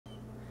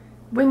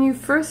When you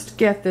first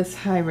get this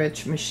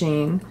high-rich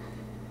machine,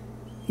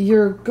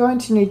 you're going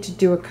to need to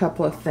do a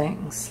couple of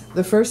things.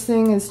 The first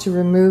thing is to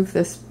remove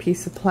this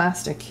piece of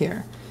plastic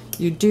here.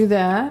 You do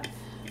that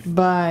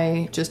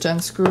by just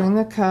unscrewing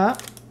the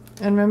cup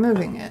and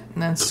removing it,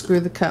 and then screw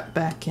the cup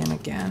back in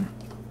again.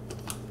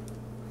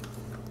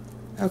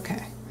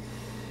 Okay.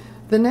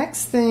 The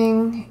next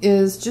thing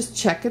is just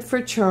check it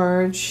for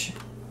charge.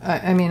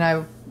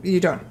 You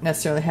don't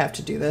necessarily have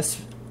to do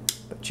this,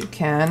 but you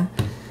can.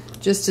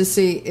 Just to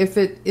see if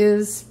it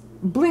is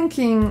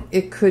blinking,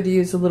 it could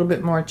use a little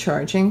bit more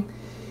charging.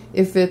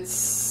 If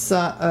it's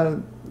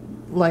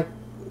like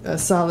a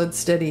solid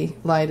steady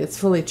light, it's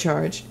fully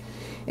charged.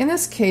 In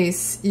this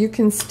case, you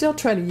can still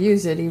try to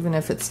use it even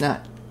if it's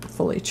not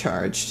fully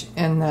charged,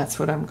 and that's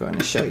what I'm going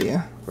to show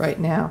you right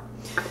now.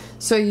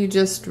 So you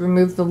just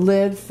remove the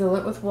lid, fill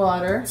it with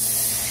water.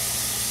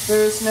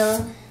 There's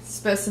no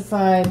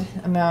specified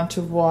amount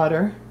of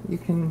water. You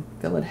can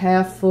fill it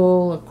half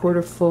full, a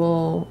quarter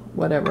full,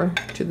 whatever,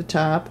 to the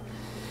top.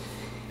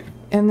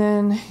 And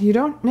then you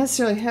don't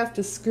necessarily have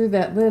to screw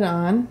that lid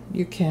on.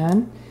 You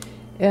can.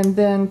 And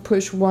then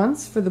push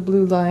once for the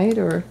blue light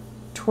or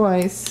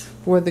twice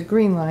for the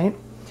green light.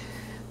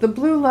 The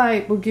blue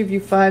light will give you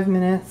 5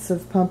 minutes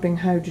of pumping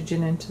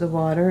hydrogen into the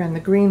water, and the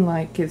green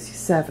light gives you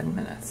 7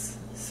 minutes.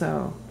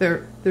 So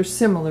they're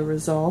similar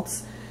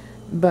results,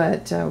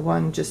 but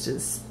one just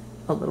is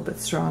a little bit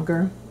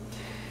stronger.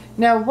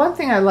 Now, one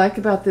thing I like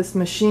about this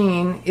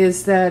machine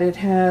is that it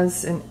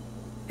has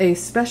a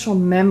special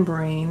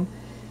membrane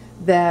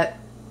that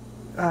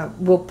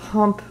will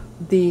pump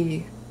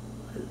the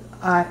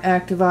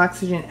active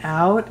oxygen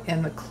out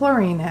and the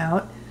chlorine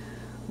out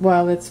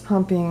while it's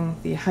pumping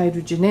the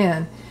hydrogen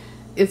in.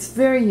 It's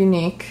very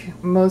unique.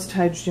 Most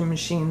hydrogen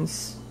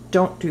machines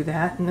don't do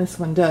that, and this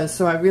one does,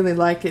 so I really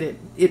like it.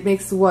 It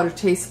makes the water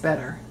taste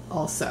better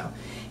also,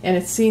 and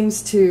it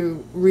seems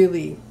to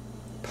really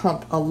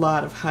pump a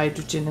lot of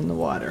hydrogen in the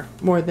water,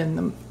 more than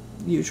the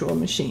usual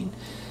machine.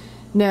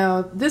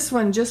 Now, this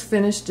one just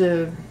finished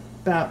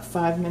about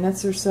 5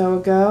 minutes or so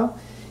ago,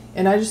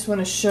 and I just want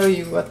to show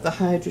you what the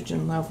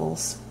hydrogen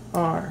levels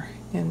are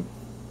and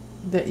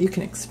that you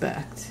can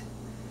expect.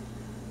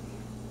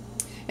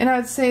 And I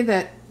would say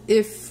that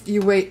if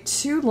you wait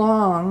too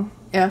long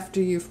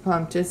after you've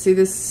pumped it, see,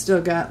 this has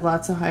still got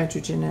lots of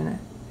hydrogen in it,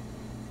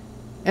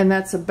 and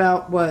that's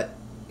about what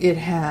it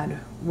had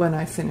when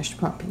I finished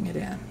pumping it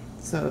in,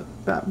 so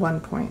about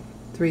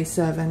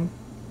 1.37.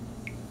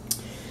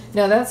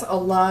 Now that's a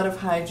lot of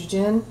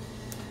hydrogen.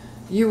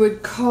 You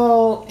would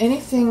call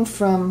anything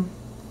from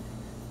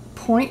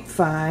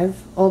 0.5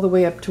 all the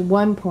way up to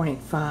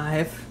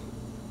 1.5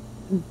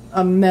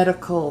 a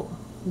medical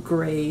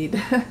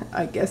grade,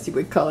 I guess you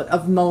would call it,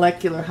 of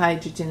molecular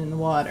hydrogen in the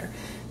water.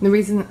 And the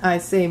reason I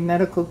say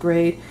medical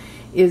grade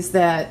is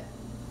that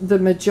the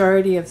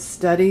majority of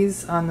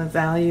studies on the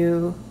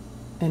value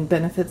and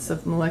benefits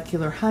of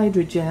molecular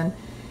hydrogen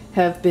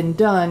have been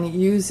done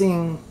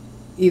using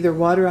either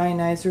water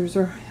ionizers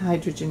or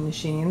hydrogen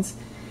machines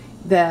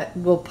that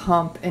will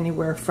pump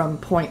anywhere from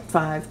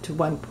 0.5 to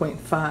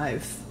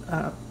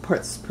 1.5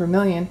 parts per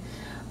million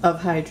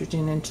of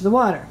hydrogen into the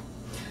water.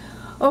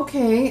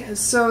 Okay,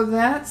 so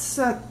that's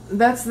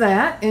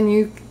that, and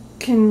you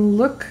can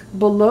look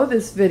below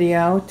this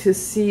video to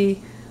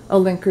see a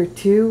link or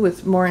two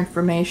with more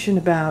information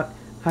about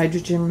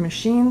hydrogen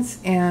machines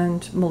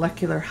and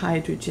molecular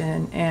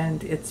hydrogen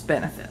and its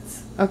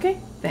benefits. Okay,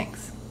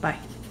 thanks. Bye.